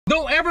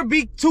Don't ever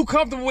be too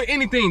comfortable with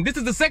anything. This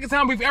is the second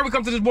time we've ever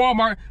come to this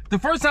Walmart. The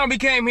first time we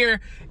came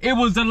here, it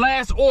was the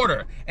last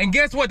order. And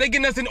guess what? They're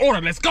getting us in order.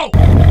 Let's go.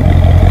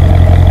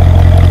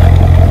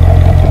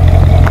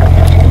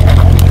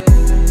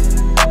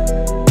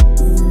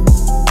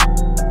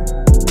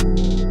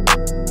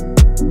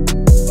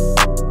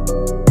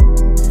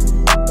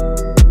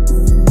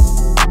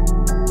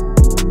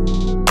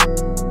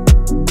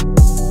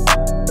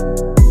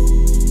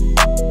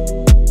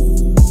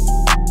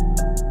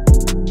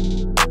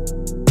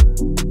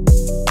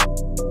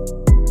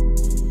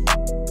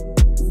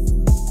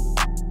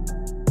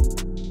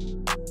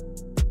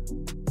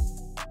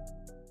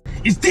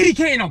 It's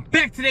DDK and I'm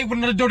back today with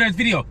another DoorDash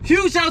video.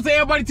 Huge shout out to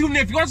everybody tuning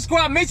in. If you want to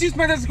subscribe, make sure you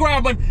smash that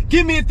subscribe button.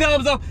 Give me a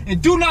thumbs up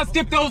and do not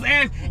skip those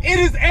ads. It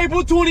is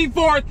April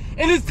 24th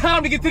and it's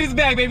time to get to this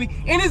bag, baby.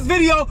 In this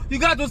video, you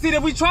guys will see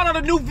that we tried out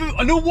a new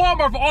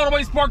Walmart for All the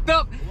Way Sparked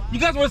Up. You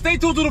guys want to stay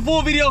tuned to the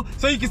full video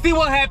so you can see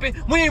what happened.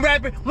 We ain't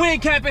rapping, we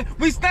ain't capping,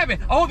 we snapping.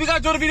 I hope you guys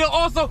enjoyed the video.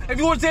 Also, if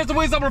you want a chance to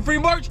win some of the free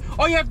merch,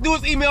 all you have to do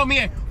is email me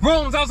at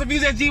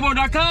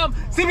roomshouseofviews@gmail.com.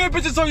 Send me a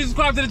picture so you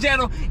subscribe to the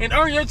channel and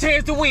earn your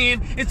chance to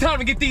win. It's time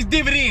to get these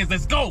dividends.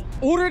 Let's go.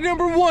 Order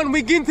number one,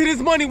 we getting to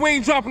this money. We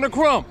ain't dropping a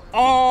crumb.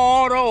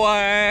 All the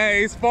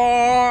way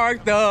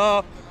sparked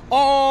up.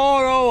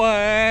 All the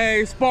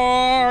way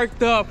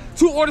sparked up.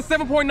 2 orders,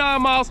 7.9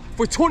 miles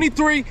for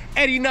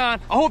 $23.89. I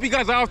hope you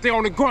guys are out there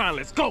on the grind.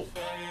 Let's go.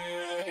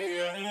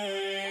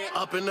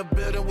 Up in the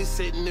building, we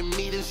sitting in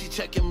meetings. She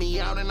checking me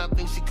out, and I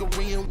think she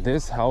Korean.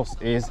 This house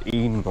is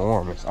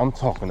enormous. I'm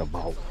talking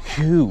about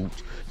huge.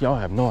 Y'all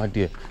have no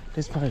idea.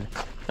 This probably,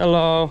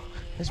 hello.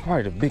 This is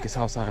probably the biggest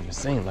house I've ever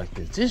seen like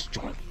this. This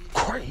joint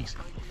crazy.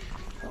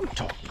 I'm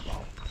talking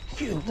about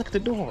huge. Look at the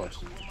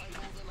doors.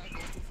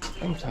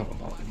 I'm talking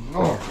about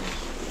enormous.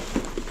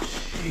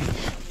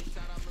 Jeez.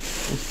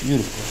 It's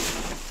beautiful.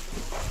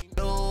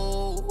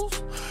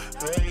 Knows,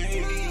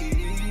 hey,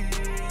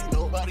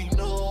 nobody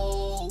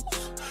knows.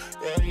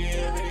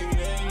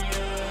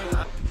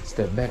 Yeah.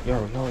 Step back, you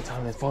already know what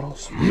time this photo.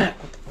 Smack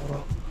with the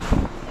photo.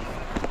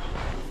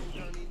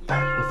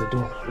 Back with the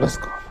door. Let's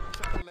go.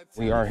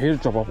 We are here to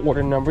drop off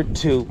order number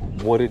 2.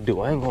 What it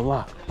do? I ain't gonna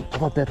lie. I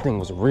thought that thing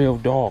was a real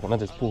dog when I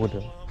just pulled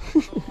it.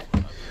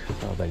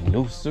 I was like,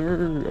 no sir.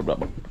 I'm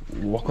about to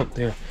walk up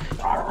there.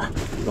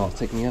 Y'all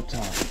take me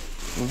uptown.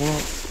 Move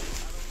on.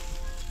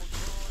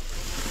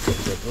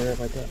 Get bread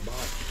like that,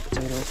 box,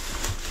 potatoes.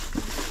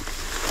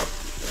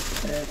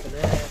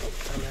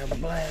 Time to have a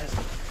blast.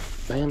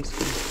 Bam.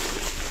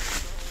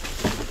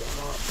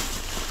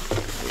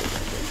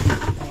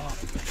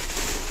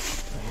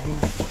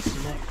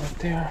 Snack right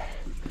there.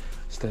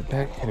 Step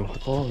back, hit him with the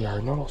photo. You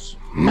already know.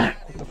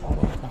 Smack with the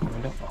photo.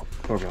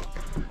 There we go.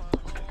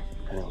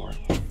 That didn't work.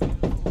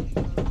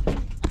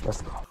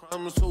 Let's go.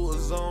 I'm to a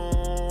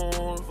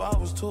zone. If I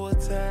was to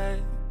attack,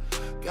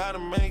 gotta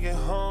make it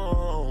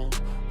home.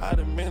 I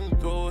done been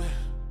through it,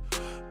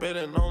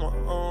 better on my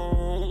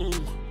own.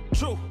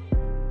 True.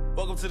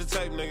 Welcome to the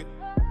tape, nigga.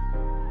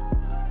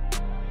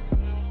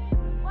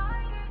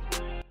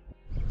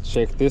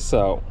 Check this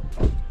out.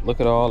 Look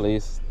at all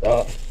these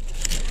stuff.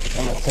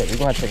 We're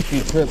gonna take a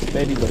few trips,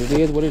 baby, but it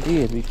is what it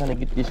is. We kind of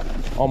get this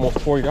almost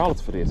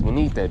 $40 for this. We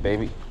need that,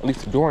 baby. At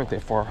least the door ain't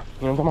that far.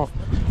 You know what I'm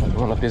talking about? Like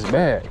going up this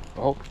bag.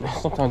 Oh,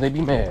 sometimes they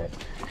be mad.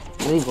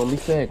 We ain't gonna be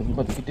sad because we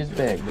about to get this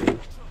bag, baby.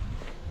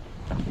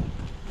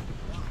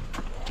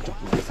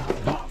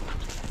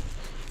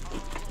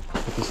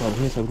 Put this over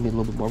here so we can get a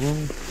little bit more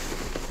room.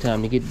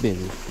 Time to get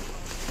busy.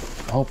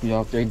 I hope you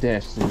out there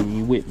dashing and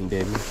you with me,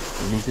 baby.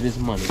 Get into this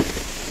money.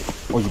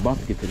 Or you about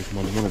to get to this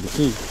money, one of the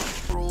two.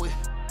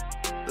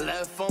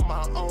 Left on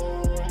my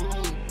own.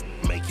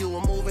 Make you a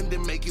move and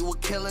then make you a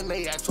killing.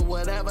 They ask for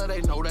whatever,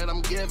 they know that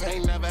I'm giving.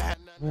 Ain't never had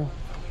nothing.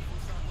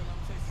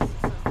 Yeah.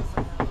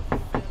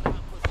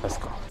 Let's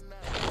go.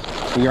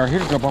 We are here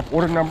to drop off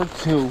order number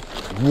 2.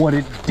 What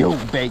it do,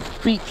 baby?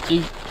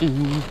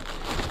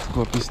 Let's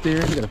go up these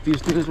stairs. We got a few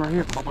stairs right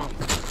here.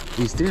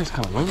 These stairs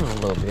kind of leaning a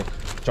little bit.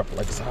 Drop it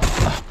like this.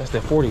 That's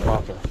that 40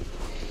 bopper.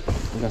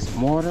 We got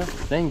some water.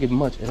 They ain't getting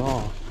much at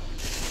all.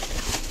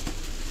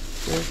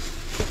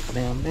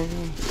 Bam,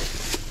 bam.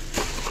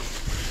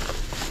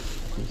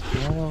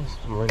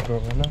 I'm ready for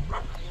it right now.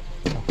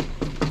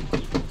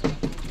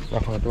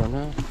 Knock on the door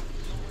now.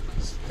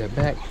 Step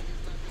back.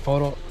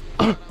 Photo.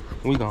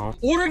 We gone.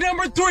 Order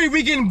number 3.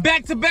 We getting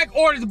back-to-back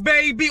orders,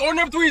 baby. Order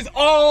number 3 is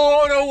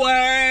all the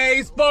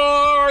way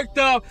sparked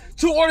up.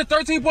 2 orders,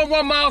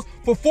 13.1 miles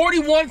for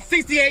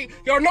 $41.68.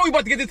 Y'all know we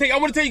about to get this take. I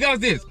want to tell you guys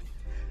this.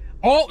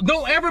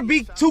 Don't ever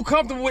be too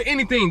comfortable with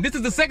anything. This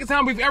is the second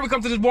time we've ever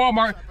come to this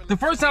Walmart. The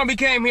first time we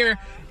came here,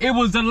 it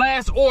was the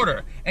last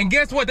order. And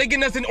guess what? They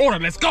getting us in order.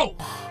 Let's go.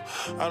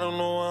 I don't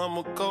know where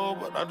I'ma go,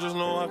 but I just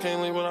know I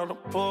can't leave without the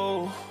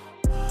pool.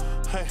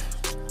 Hey,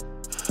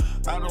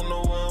 I don't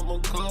know where I'ma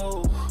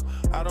go.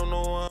 I don't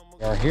know where I'ma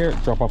go. We're here,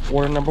 drop off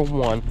order number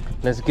 1.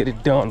 Let's get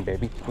it done,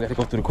 baby. We gotta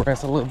go through the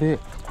grass a little bit.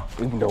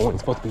 Even though we ain't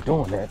supposed to be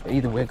doing that. But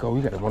either way it go,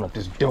 we gotta run up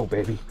this dough,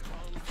 baby.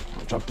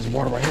 Drop this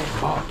water right here.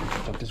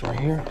 Drop this right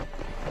here.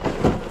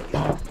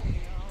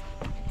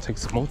 Take take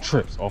some more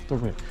trips off the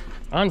rip.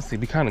 Honestly,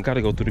 we kind of got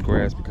to go through the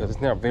grass because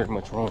it's not very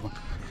much room.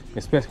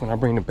 Especially when I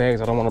bring the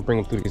bags, I don't want to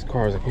bring them through these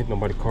cars and hit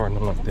nobody's car and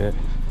nothing like that.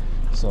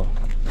 So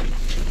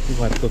we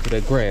gonna have to go through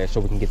that grass so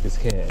we can get this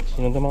cash.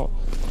 You know what I'm talking about?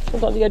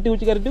 Sometimes you gotta do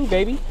what you gotta do,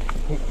 baby.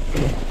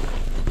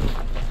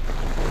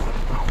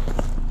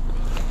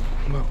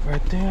 Up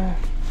right there.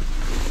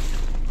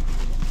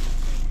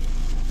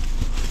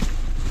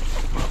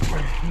 Up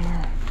right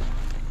here.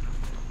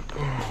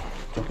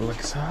 Drop it like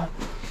it's hot.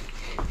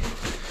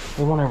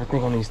 They want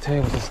everything on these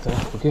tables and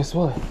stuff, but guess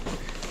what?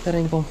 That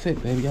ain't gonna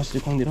fit, baby. Y'all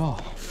still gonna get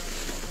off.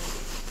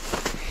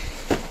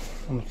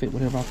 I'm gonna fit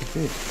whatever I can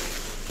fit.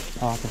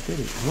 How I can fit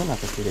it. When I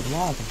can fit it.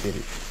 Why I can fit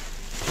it.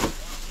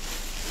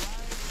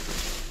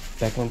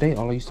 Back in the day,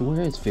 all I used to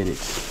wear is fitted.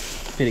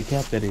 Fitted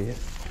cap, that is.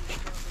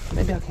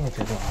 Maybe I can't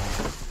fit it.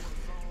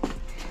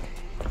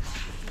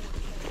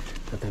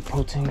 Got that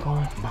protein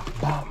going.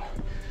 Bop, bop.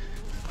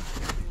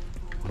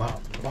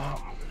 Bop,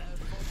 bop.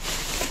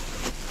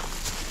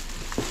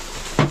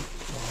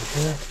 Right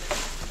there.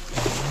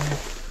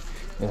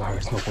 They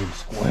already smoking them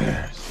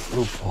squares.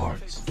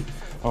 Newports.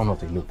 I don't know if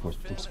they Newports,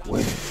 but them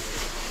squares.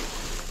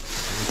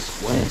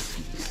 Squares.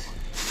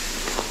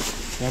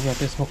 Y'all out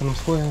there smoking them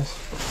squares?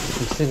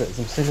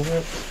 Some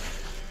cigarettes.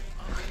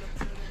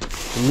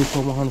 Some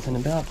Newport 100s in the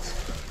box.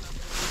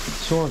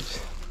 Shorts.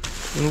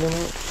 You know what?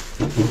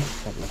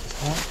 It's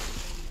hot.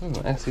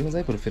 Actually, I was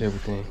able to fit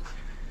everything.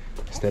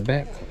 Step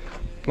back.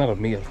 Not a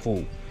me, a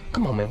fool.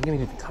 Come on, man. Give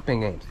me the top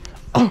end games.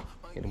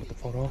 Hit him with the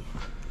photo.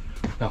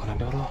 Knock on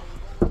the door.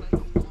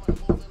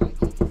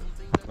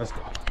 Let's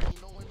go.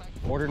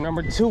 Order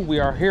number 2. We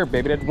are here,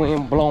 baby. That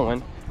wind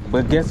blowing.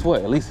 But guess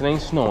what? At least it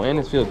ain't snowing and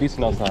it feels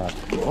decent outside.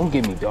 Don't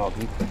get me,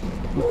 doggy.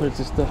 Let me put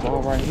this stuff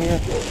all right here.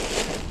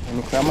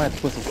 And I might have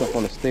to put some stuff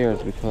on the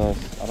stairs because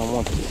I don't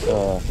want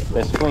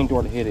that screen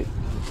door to hit it.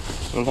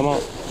 You know what I'm talking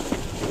about?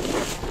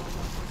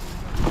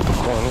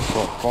 Damn, this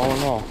stuff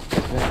falling off.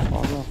 Yeah,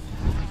 falling off.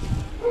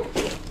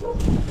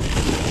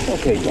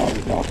 Okay,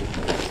 doggy.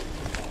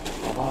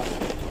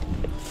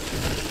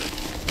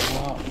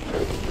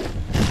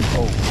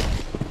 Oh.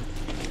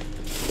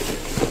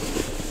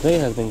 Today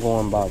has been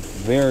going by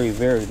very,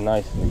 very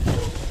nicely.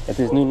 At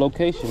this new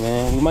location,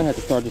 man, we might have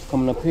to start just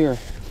coming up here.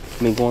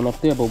 I mean, going up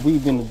there, but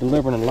we've been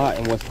delivering a lot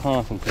in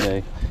Wisconsin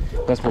today.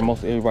 That's where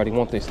most everybody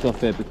wants their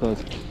stuff at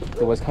because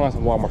the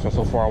Wisconsin Walmarts are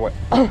so far away.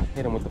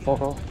 Hit them with the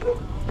photo.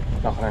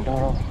 Knock on that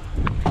door.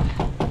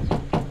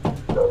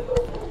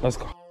 Let's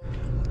go.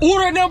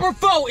 Order number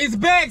 4 is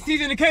bag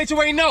season, in case you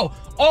already know.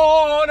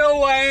 All the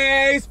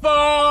way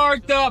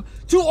sparked up.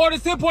 2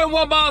 orders,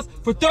 10.1 miles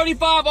for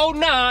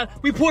 $35.09.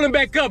 We pulling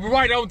back up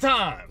right on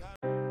time.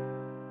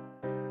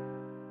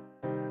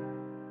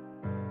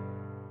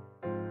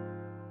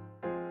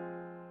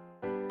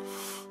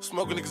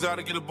 Smoking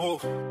exotic, get a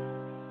both.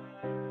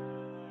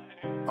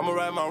 I'ma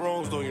ride my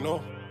wrongs though, you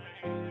know.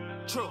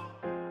 True.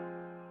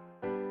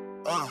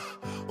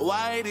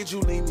 Why did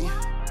you leave me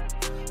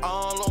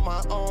all on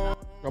my own?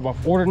 About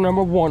order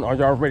number 1, are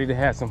y'all ready to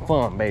have some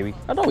fun, baby?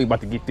 I know we about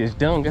to get this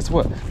done. Guess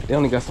what? They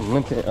only got some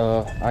limited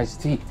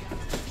iced tea.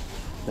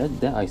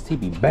 That iced tea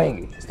be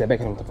banging. Step back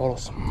in with the photo.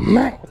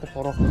 Smack with the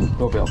photo.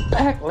 Doorbell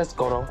back. Let's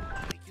go though.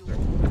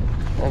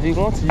 If you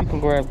want to, you can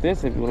grab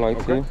this if you would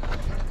like to.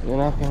 Then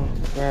I can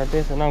grab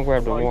this and I'll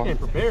grab the one. You came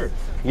prepared.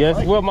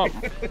 Yes, well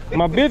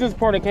my business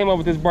partner came up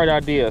with this bright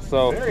idea,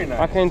 so very nice.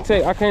 I can't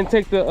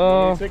take the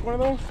You take one of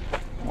those?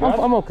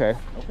 I'm okay.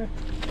 Okay.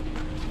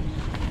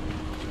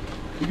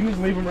 You can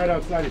just leave them right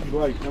outside if you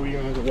like. Then we're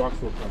gonna have to walk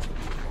so fast.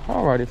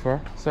 Alrighty,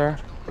 sir.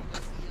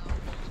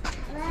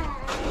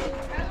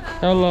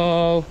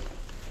 Hello.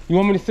 You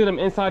want me to sit them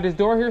inside this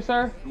door here,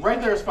 sir?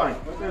 Right there is fine.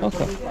 Right there is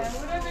Okay. fine.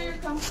 Whatever you're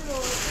comfortable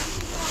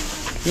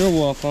with. You're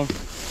welcome.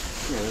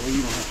 Yeah, that way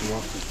you don't have to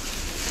walk them.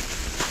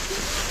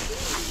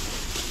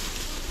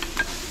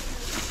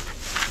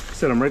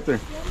 Set them right there.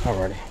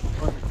 Alrighty.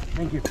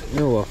 Thank you.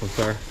 You're welcome,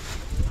 sir.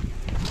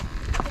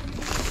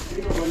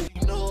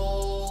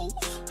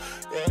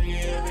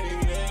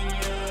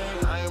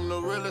 I am the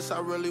realest, I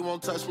really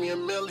won't touch me a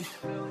milli.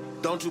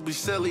 Don't you be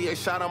silly, a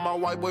shot on my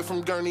white boy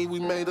from Gurney, we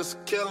made us a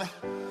killing.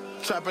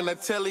 Trapping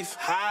at Tilly's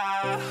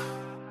high.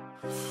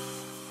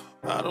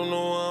 I don't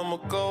know where I'ma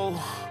go.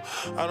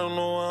 I don't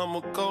know where I'ma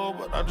go,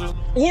 but I just...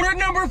 Order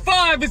number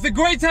 5 is a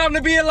great time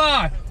to be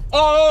alive.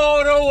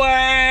 All the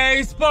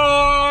way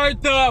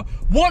sparked up.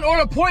 1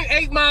 order,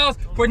 0.8 miles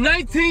for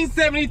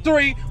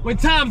 $19.73. When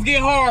times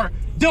get hard,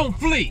 don't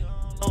flee.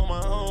 On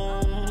my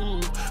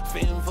own,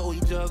 feeding for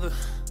each other.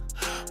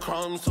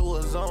 Crumbs to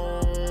a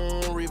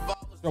zone. Revolve.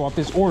 Go off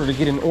this order to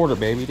get in order,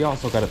 baby. They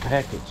also got a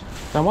package.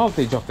 Now, why would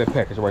they drop that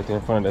package right there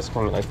in front of that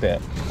screen like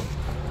that?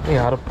 They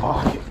out of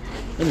pocket.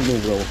 Let me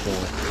move it over for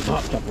a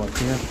pop top right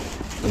there.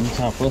 And it's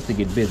time for us to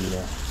get busy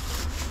now.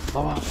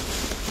 Bye-bye.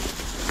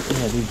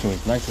 Yeah, these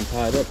joints nice and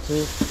tied up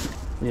too.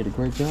 They did a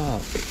great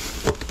job.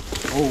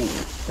 Oh,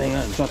 dang,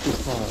 I dropped this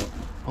side.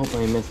 Hope I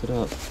ain't messed it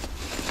up.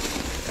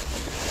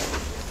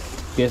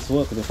 Guess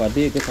what? Because if I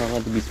did, guess I'll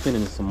have to be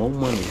spending some more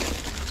money.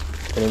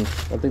 And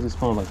I think this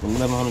phone like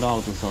 $1,100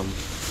 or something.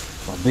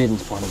 My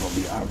business partner gonna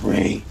be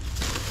irate.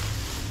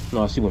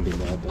 No, she wouldn't be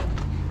mad though.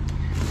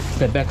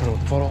 Step back on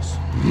with the photos.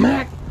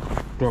 Mac!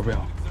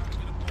 Doorbell.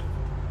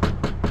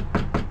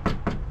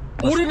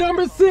 Order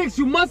number 6,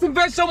 you must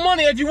invest your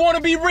money if you want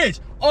to be rich.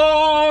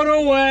 All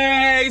the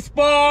way,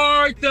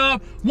 sparked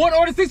up. One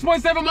order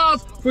 6.7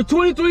 miles for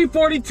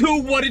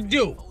 $23.42. What it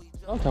do?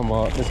 I'm talking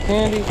about this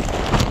candy. This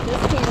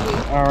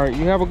candy. All right,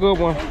 you have a good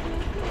one.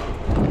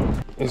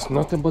 It's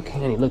nothing but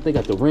candy. Look, they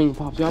got the ring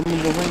pops. Y'all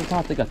remember the ring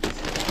pops? They got the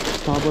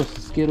Starburst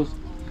and Skittles.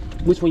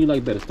 Which one you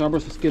like better,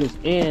 Starburst or Skittles?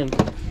 And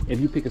if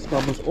you pick a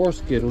Starburst or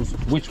Skittles,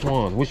 which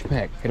one? Which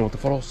pack? Hit it with the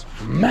photos.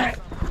 Mac.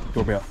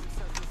 Doorbell.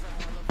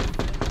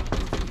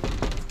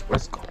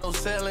 Let's go. No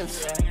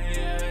ceilings.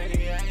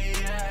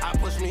 I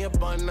push me a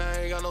button,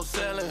 I ain't got no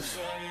ceilings.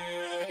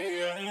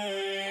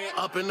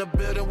 Up in the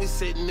building, we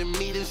sitting in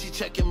meetings. She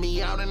checking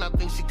me out, and I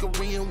think she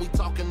Korean. We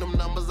talking them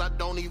numbers, I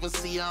don't even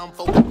see how I'm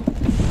focused.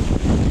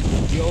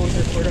 You always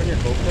record on your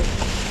GoPro?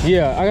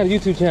 Yeah, I got a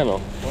YouTube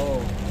channel.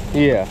 Oh.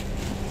 Yeah.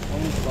 How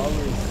many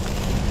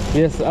followers?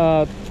 Yes,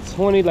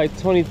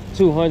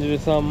 2,200 or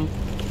something.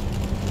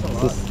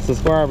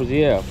 Subscribers,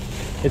 yeah.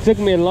 It took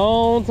me a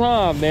long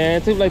time,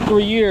 man. It took like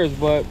 3 years,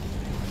 but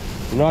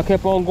you know, I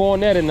kept on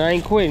going at it and I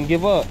ain't quit and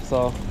give up,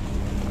 so.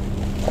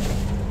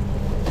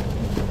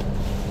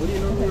 What do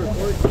you normally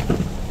record?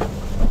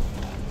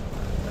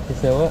 You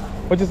said what?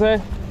 What'd you say?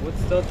 What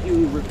stuff do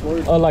you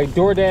record? Like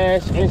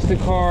DoorDash,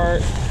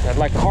 InstaCart,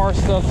 like car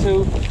stuff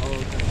too. Oh,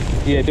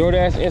 okay. Yeah,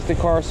 DoorDash,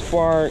 InstaCart,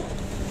 Spark.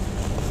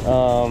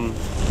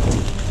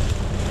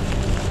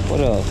 What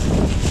else?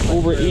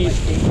 UberEats.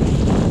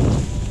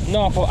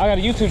 No, I got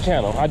a YouTube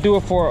channel. I do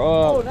it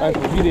for nice.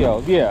 like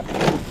videos. Yeah.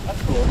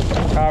 That's cool.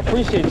 I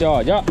appreciate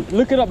y'all. Y'all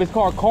look it up. It's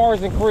called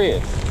Cars and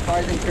Cribs.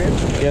 Cars and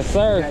Cribs? Yes,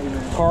 sir. Yeah, you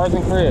know. Cars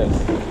and Cribs.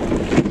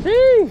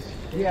 Sheesh.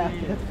 Yeah.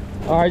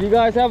 All right, you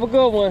guys have a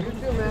good one. You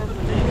too, man.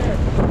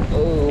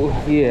 Oh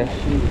yeah.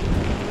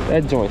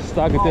 That joint.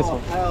 Stock at this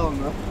one. Hell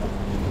no.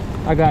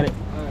 I got it.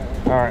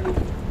 All right.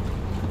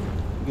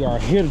 We are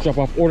here to drop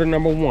off order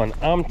number 1.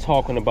 I'm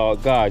talking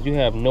about, guys, you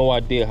have no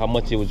idea how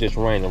much it was just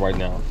raining right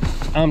now.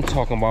 I'm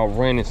talking about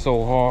raining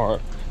so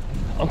hard.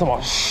 I'm talking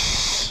about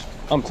shh.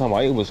 I'm talking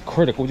about it was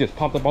critical. It just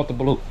popped up out the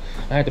blue.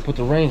 I had to put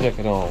the rain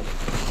jacket on.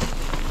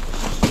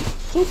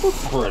 Super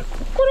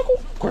critical.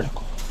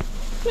 Critical.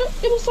 Yeah,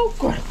 it was so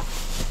critical.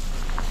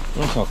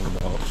 I'm talking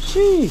about,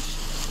 sheesh.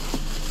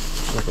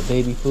 Like a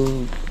baby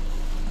food.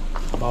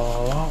 Blah,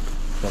 blah, blah.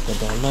 Got that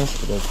down nice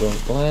with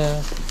that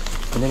glass.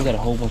 And then we got a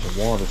whole bunch of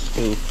waters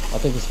too. I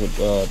think it's with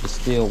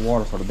distilled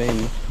water for the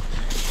baby.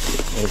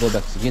 Gotta go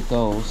back to get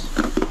those.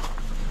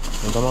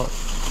 And come on,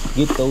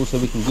 get those so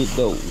we can get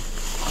those.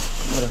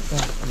 What is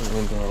that? I'm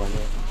gonna down right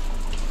now.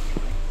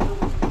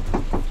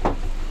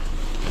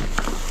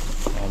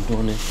 I'm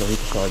doing this so he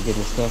can start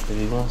getting stuff that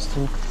he wants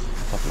to.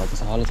 Something like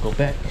this. Let's go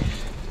back.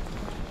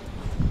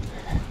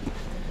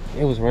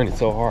 It was raining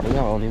so hard, y'all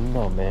don't even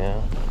know,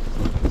 man.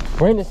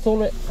 Raining so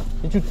that.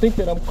 Did you think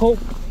that I'm cold?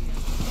 I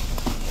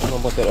don't know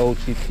about that old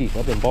GT.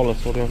 I've been balling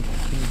so damn.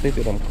 You think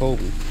that I'm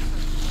Kobe.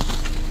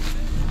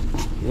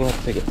 You gonna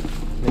have to take it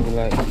maybe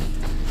like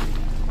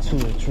 2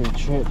 or 3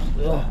 trips.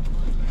 Ugh.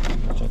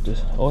 Check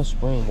this. Oh, it's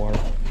spring water.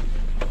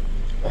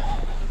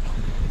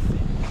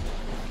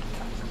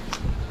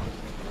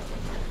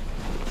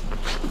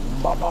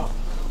 Baba.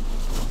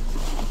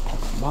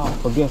 Wow.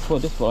 But guess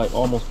what? This for like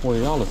almost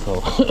 $40,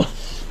 so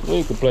we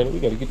ain't complaining. We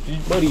gotta get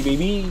this money,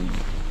 baby.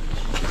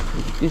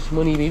 Get this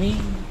money, baby.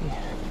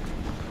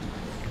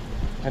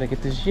 Gotta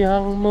get this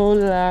young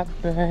moolah,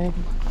 baby.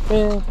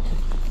 Young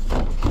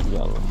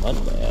money.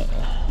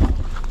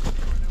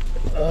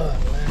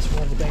 Last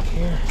one back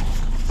here.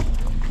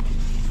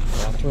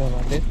 Got 3 of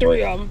them. There's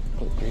 3 of them.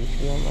 Put 3 of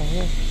them right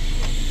here.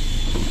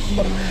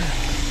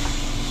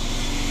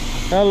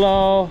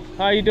 Hello.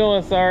 How you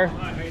doing, sir?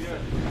 Hi, how you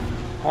doing?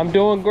 I'm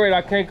doing great.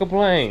 I can't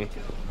complain.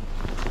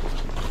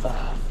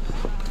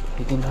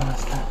 He didn't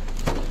understand.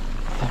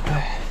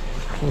 Okay.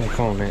 Where that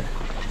phone at?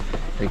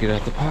 They get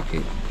out the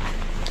pocket.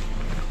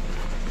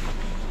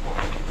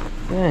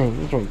 Dang,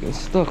 this joint getting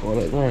stuck all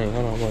that rain.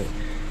 Hold on, wait.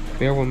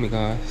 Bear with me,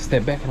 guys.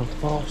 Step back on the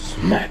ball.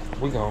 Smack.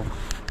 We gone.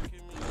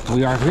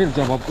 We are here to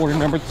jump up order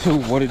number 2.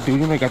 What it do?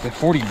 You know, got that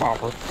 40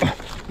 bopper.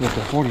 You got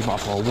that 40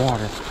 bopper of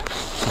water.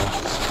 So,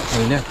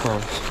 clean that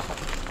first.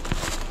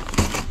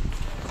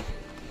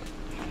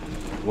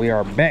 We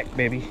are back,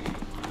 baby.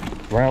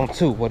 Round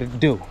 2. What it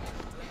do?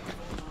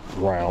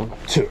 Round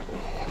 2.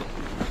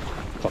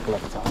 Something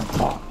like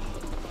that.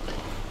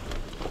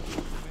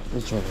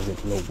 This joint is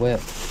getting a little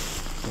wet.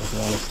 There's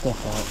all this stuff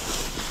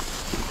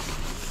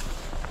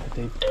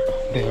out.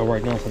 They are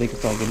right now, so they can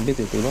start getting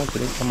busy if they want to.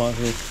 They come out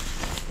here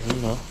and,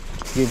 you know,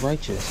 get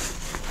righteous.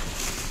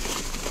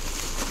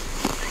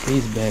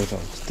 These bags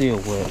are still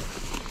wet.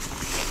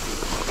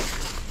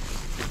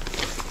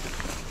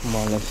 Come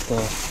on, let's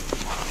stuff.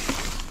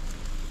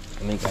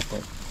 And they got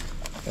that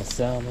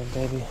salmon,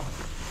 baby.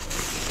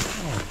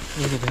 Oh,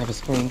 they didn't have a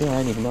screen door.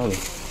 I didn't even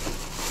notice.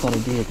 Thought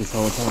it did this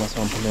whole time. That's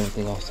why I'm putting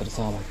everything off to the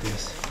side like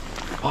this.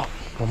 Oh,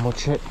 one more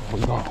trip.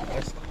 We go.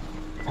 Let's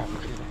go.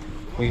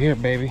 We here,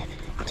 baby.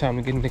 Time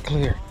to get in the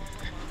clear.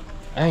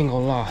 I ain't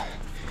gonna lie.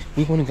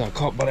 We wouldn't got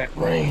caught by that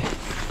rain.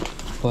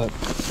 But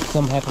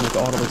something happened with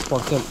the auto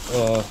sparked up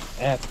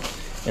app,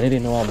 and they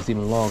didn't know I was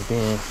even logged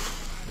in.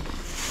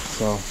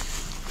 So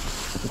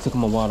it took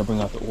them a while to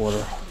bring out the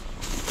order.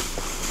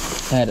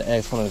 I had to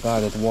ask one of the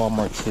guys at the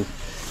Walmart to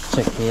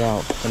check me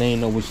out, and they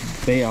didn't know which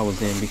bay I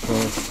was in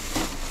because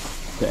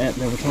the app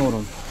never told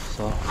them.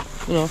 So,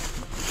 you know,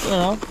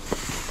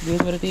 it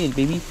is what it is,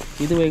 baby.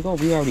 Either way it go,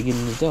 we already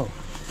getting this dough.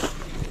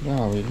 Y'all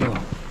already know.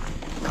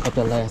 Up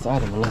that last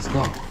item, and let's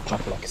go. Drop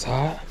it like it's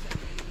hot.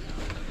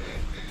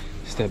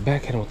 Step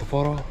back, hit him with the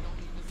photo.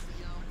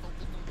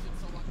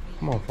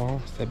 Come on,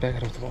 phone. Step back,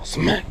 hit him with the photo.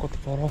 Smack with the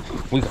photo.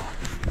 We go.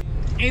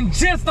 And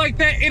just like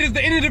that, it is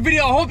the end of the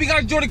video. I hope you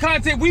guys enjoyed the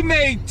content. We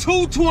made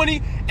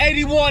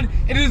 $220.81.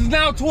 It is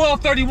now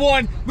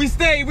 $12.31. We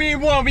stayed, we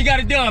won, we got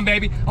it done,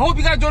 baby. I hope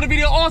you guys enjoyed the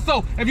video.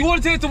 Also, if you want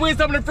a chance to win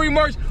some of the free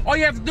merch, all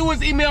you have to do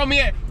is email me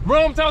at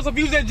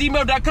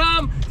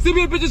realmtownsofviews@gmail.com. Send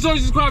me a picture so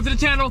you subscribe to the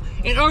channel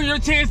and earn your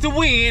chance to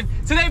win.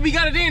 Today we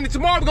got it in, and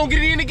tomorrow we're gonna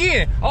get it in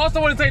again. I also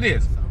want to say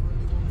this.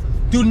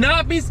 Do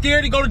not be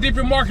scared to go to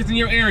different markets in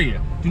your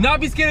area. Do not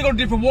be scared to go to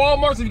different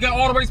Walmarts. If you got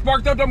all the way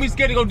sparked up, don't be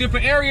scared to go to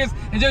different areas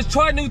and just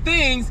try new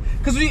things.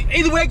 Because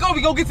either way it go,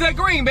 we gonna get to that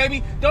green,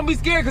 baby. Don't be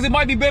scared because it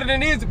might be better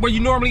than it is where you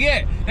normally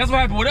at. That's what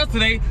happened with us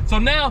today. So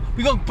now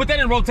we gonna put that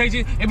in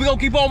rotation and we gonna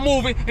keep on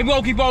moving and we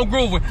gonna keep on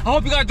grooving. I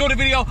hope you guys enjoyed the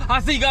video.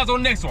 I'll see you guys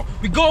on the next one.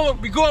 We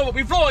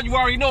flowing, you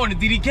already know, in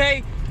the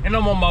DDK, and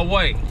I'm on my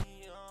way.